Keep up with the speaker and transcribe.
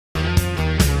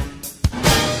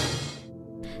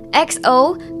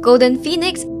XO, Golden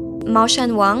Phoenix,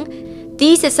 Maoshan Wang.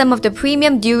 These are some of the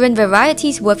premium durian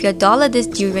varieties worth your dollar this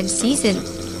durian season.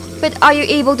 But are you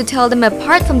able to tell them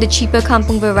apart from the cheaper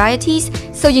kampung varieties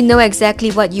so you know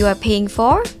exactly what you are paying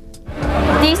for?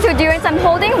 These two durians I'm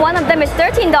holding, one of them is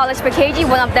 $13 per kg,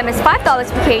 one of them is $5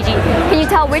 per kg. Can you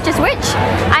tell which is which?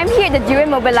 I'm here at the Durian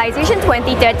Mobilization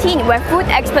 2013 where food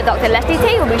expert Dr Leslie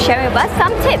Tay will be sharing with us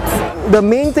some tips. The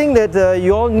main thing that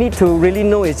you all need to really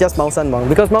know is just Maoshan Wang,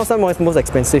 because Maoshan Wang is most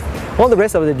expensive. All the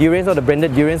rest of the durians, or the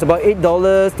branded durians, about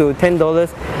 $8 to $10.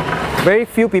 Very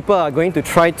few people are going to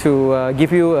try to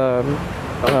give you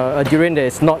a durian that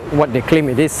is not what they claim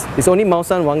it is. It's only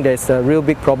Maoshan Wang that's a real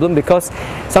big problem, because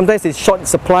sometimes it's short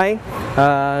supply,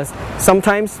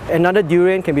 sometimes another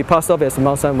durian can be passed off as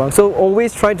Maoshan Wang. So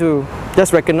always try to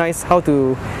just recognize how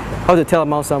to tell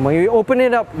Maoshan Wang. When you open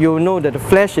it up, you'll know that the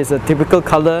flesh is a typical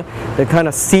color, the kind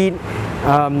of seed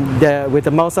with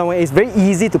the Maoshan Wang. It's very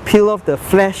easy to peel off the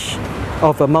flesh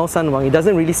of a Maoshan Wang. It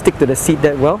doesn't really stick to the seed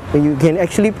that well. You can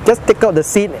actually just take out the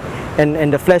seed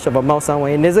and the flesh of a Maoshan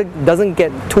Wang. It doesn't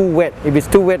get too wet. If it's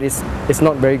too wet, it's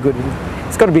not very good.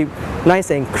 It's got to be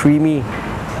nice and creamy.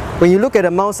 When you look at a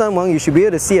Maoshan Wang, you should be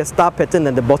able to see a star pattern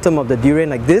at the bottom of the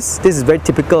durian like this. This is very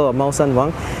typical of Maoshan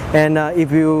Wang. And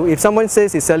if someone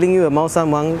says he's selling you a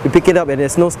Maoshan Wang, you pick it up and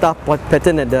there's no star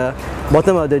pattern at the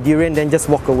bottom of the durian, then just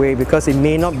walk away, because it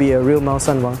may not be a real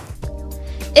Maoshan Wang.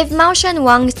 If Maoshan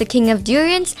Wang is the king of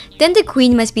durians, then the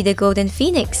queen must be the Golden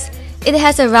Phoenix. It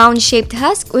has a round-shaped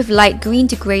husk with light green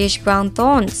to greyish-brown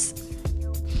thorns.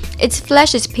 Its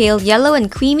flesh is pale yellow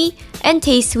and creamy and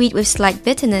tastes sweet with slight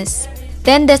bitterness.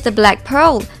 Then there's the Black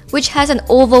Pearl, which has an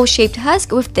oval-shaped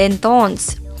husk with thin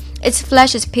thorns. Its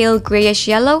flesh is pale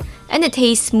greyish-yellow and it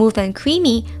tastes smooth and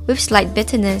creamy with slight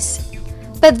bitterness.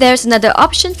 But there's another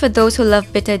option for those who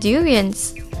love bitter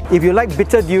durians. If you like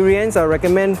bitter durians, I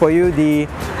recommend for you the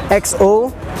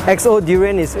XO. XO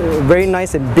durian is very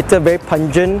nice and bitter, very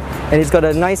pungent, and it's got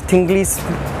a nice tingly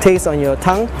taste on your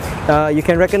tongue. You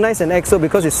can recognize an XO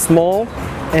because it's small,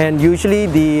 and usually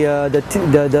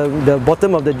the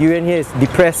bottom of the durian here is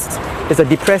depressed. It's a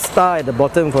depressed star at the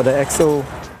bottom for the XO.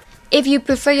 If you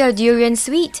prefer your durian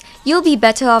sweet, you'll be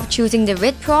better off choosing the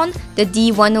red prawn, the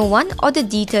D101 or the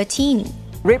D13.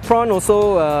 Red prawn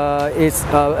also is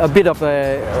a bit of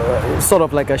a sort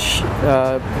of like a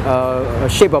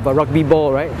shape of a rugby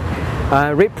ball, right?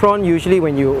 Red prawn, usually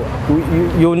when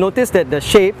you'll notice that the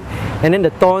shape and then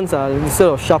the thorns are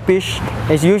sort of sharpish.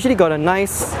 It's usually got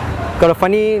a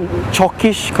funny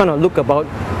chalkish kind of look about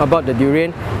the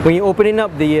durian. When you open it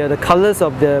up, the colors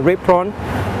of the red prawn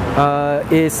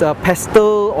is a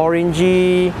pastel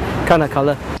orangey kind of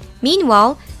color.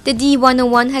 Meanwhile, the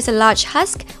D101 has a large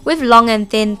husk with long and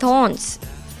thin thorns.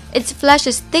 Its flesh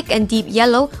is thick and deep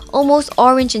yellow, almost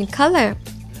orange in color.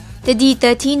 The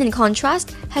D13, in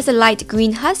contrast, has a light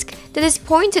green husk that is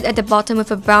pointed at the bottom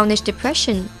with a brownish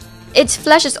depression. Its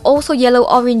flesh is also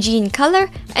yellow-orangey in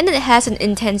color and it has an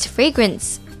intense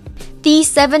fragrance. These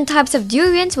 7 types of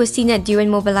durians were seen at Durian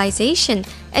Mobilization,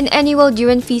 an annual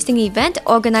durian feasting event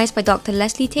organized by Dr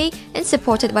Leslie Tay and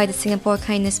supported by the Singapore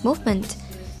Kindness Movement.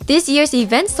 This year's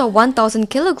event saw 1,000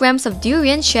 kilograms of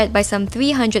durian shared by some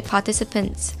 300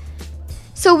 participants.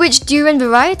 So which durian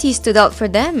variety stood out for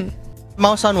them?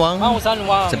 Maoshan Wang. Maoshan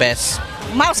Wang. It's the best.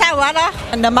 Maoshan Wang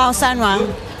and the Maoshan Wang.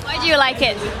 Why do you like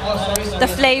it? The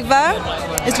flavor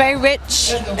is very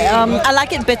rich. I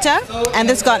like it bitter, and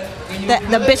it's got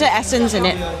the bitter essence in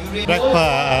it. Black pearl,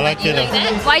 I like it.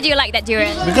 Why do you like that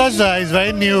durian? Because it's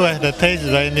very new, the taste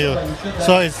is very new.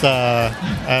 So it's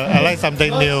I like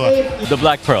something new. The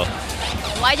black pearl.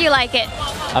 Why do you like it?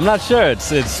 I'm not sure.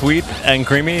 It's sweet and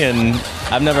creamy, and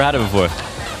I've never had it before.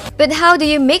 But how do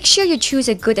you make sure you choose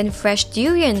a good and fresh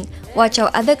durian? Watch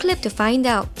our other clip to find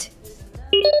out.